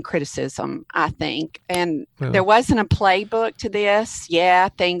gotten criticism, I think. And there wasn't a playbook to this. Yeah,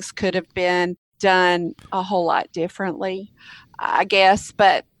 things could have been done a whole lot differently, I guess.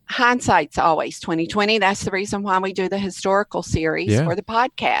 But hindsight's always 2020. That's the reason why we do the historical series for the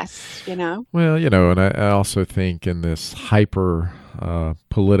podcast, you know? Well, you know, and I also think in this hyper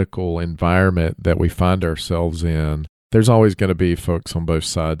political environment that we find ourselves in, there's always going to be folks on both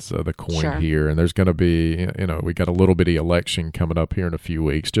sides of the coin here. And there's going to be, you know, we got a little bitty election coming up here in a few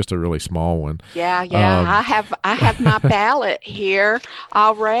weeks, just a really small one. Yeah. I have my ballot here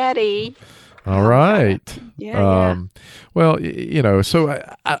already. All right. Well, you know, so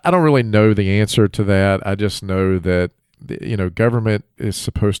I don't really know the answer to that. I just know that, you know, government is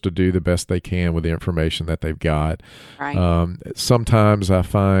supposed to do the best they can with the information that they've got. Right. Sometimes I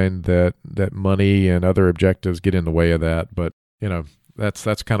find that money and other objectives get in the way of that, but, you know, that's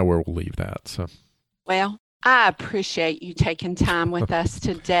kind of where we'll leave that. So, well, I appreciate you taking time with us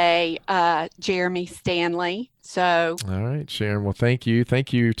today, Jeremy Stanley. So, all right, Sharon. Well, thank you.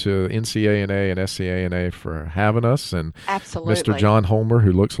 Thank you to NCANA and SCANA for having us, and absolutely, Mr. John Homer,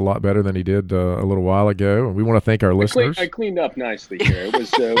 who looks a lot better than he did a little while ago. And we want to thank our listeners. I cleaned up nicely here. It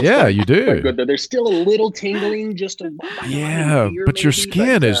was yeah, you do. Good. There's still a little tingling, just a but your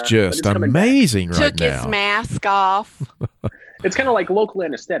skin is just amazing right now. Took his mask off. It's kind of like local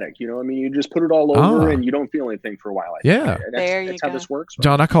anesthetic, you know. I mean, you just put it all over and you don't feel anything for a while. That's how this works. Right?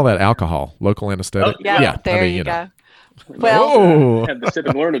 John, I call that alcohol, local anesthetic. There you go. Well, I have the Sip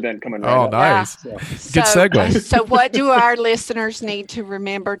and Learn event coming right up. Nice. Yeah. Good segue. So what do our listeners need to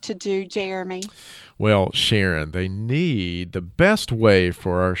remember to do, Jeremy? Well, Sharon, the best way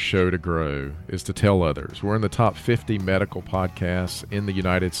for our show to grow is to tell others. We're in the top 50 medical podcasts in the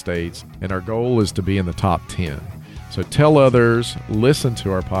United States, and our goal is to be in the top 10. So tell others, listen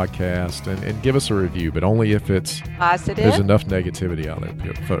to our podcast, and give us a review, but only if it's positive. There's enough negativity out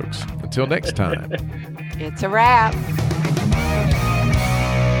there, folks. Until next time. It's a wrap.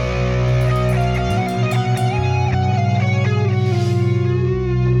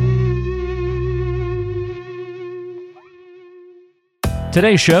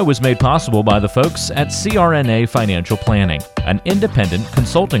 Today's show was made possible by the folks at CRNA Financial Planning, an independent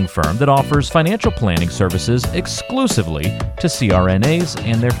consulting firm that offers financial planning services exclusively to CRNAs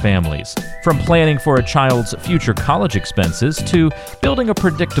and their families. From planning for a child's future college expenses to building a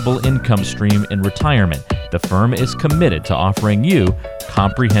predictable income stream in retirement, the firm is committed to offering you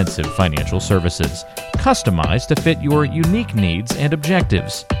comprehensive financial services, customized to fit your unique needs and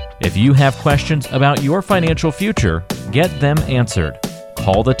objectives. If you have questions about your financial future, get them answered.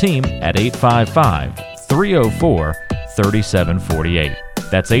 Call the team at 855-304-3748.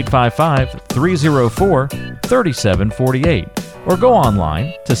 That's 855-304-3748. 3748 or go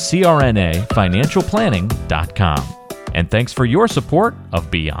online to crnafinancialplanning.com. And thanks for your support of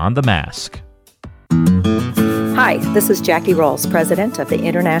Beyond the Mask. Hi, this is Jackie Rolls, President of the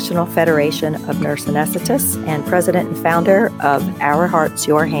International Federation of Nurse Anesthetists and President and founder of Our Hearts,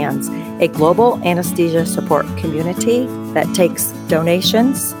 Your Hands, a global anesthesia support community that takes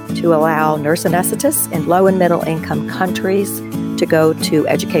donations to allow nurse anesthetists in low and middle income countries to go to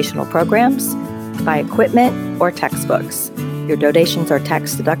educational programs, buy equipment, or textbooks. Your donations are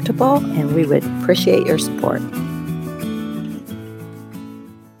tax deductible, and we would appreciate your support.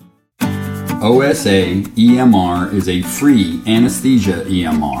 OSA EMR is a free anesthesia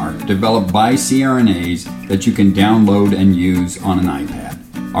EMR developed by CRNAs that you can download and use on an iPad.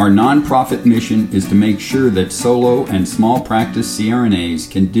 Our nonprofit mission is to make sure that solo and small practice CRNAs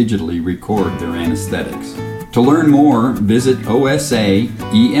can digitally record their anesthetics. To learn more, visit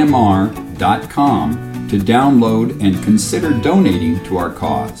osaemr.com to download and consider donating to our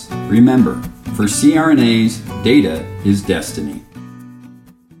cause. Remember, for CRNAs, data is destiny.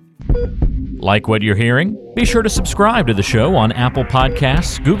 Like what you're hearing? Be sure to subscribe to the show on Apple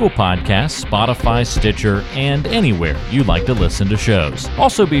Podcasts, Google Podcasts, Spotify, Stitcher, and anywhere you like to listen to shows.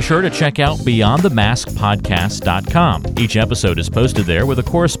 Also be sure to check out BeyondTheMaskPodcast.com. Each episode is posted there with a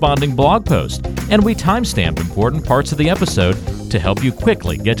corresponding blog post, and we timestamp important parts of the episode to help you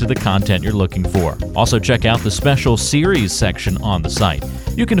quickly get to the content you're looking for. Also check out the special series section on the site.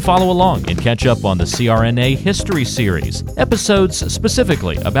 You can follow along and catch up on the CRNA History Series, episodes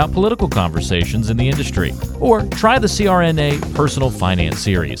specifically about political conversations in the industry, or try the CRNA Personal Finance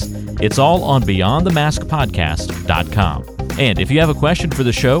Series. It's all on BeyondTheMaskPodcast.com. And if you have a question for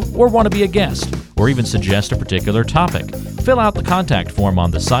the show or want to be a guest, or even suggest a particular topic, fill out the contact form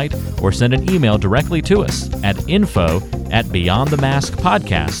on the site or send an email directly to us at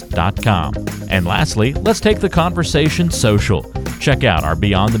info@BeyondTheMaskPodcast.com. And lastly, let's take the conversation social. Check out our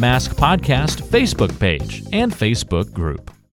Beyond the Mask Podcast Facebook page and Facebook group.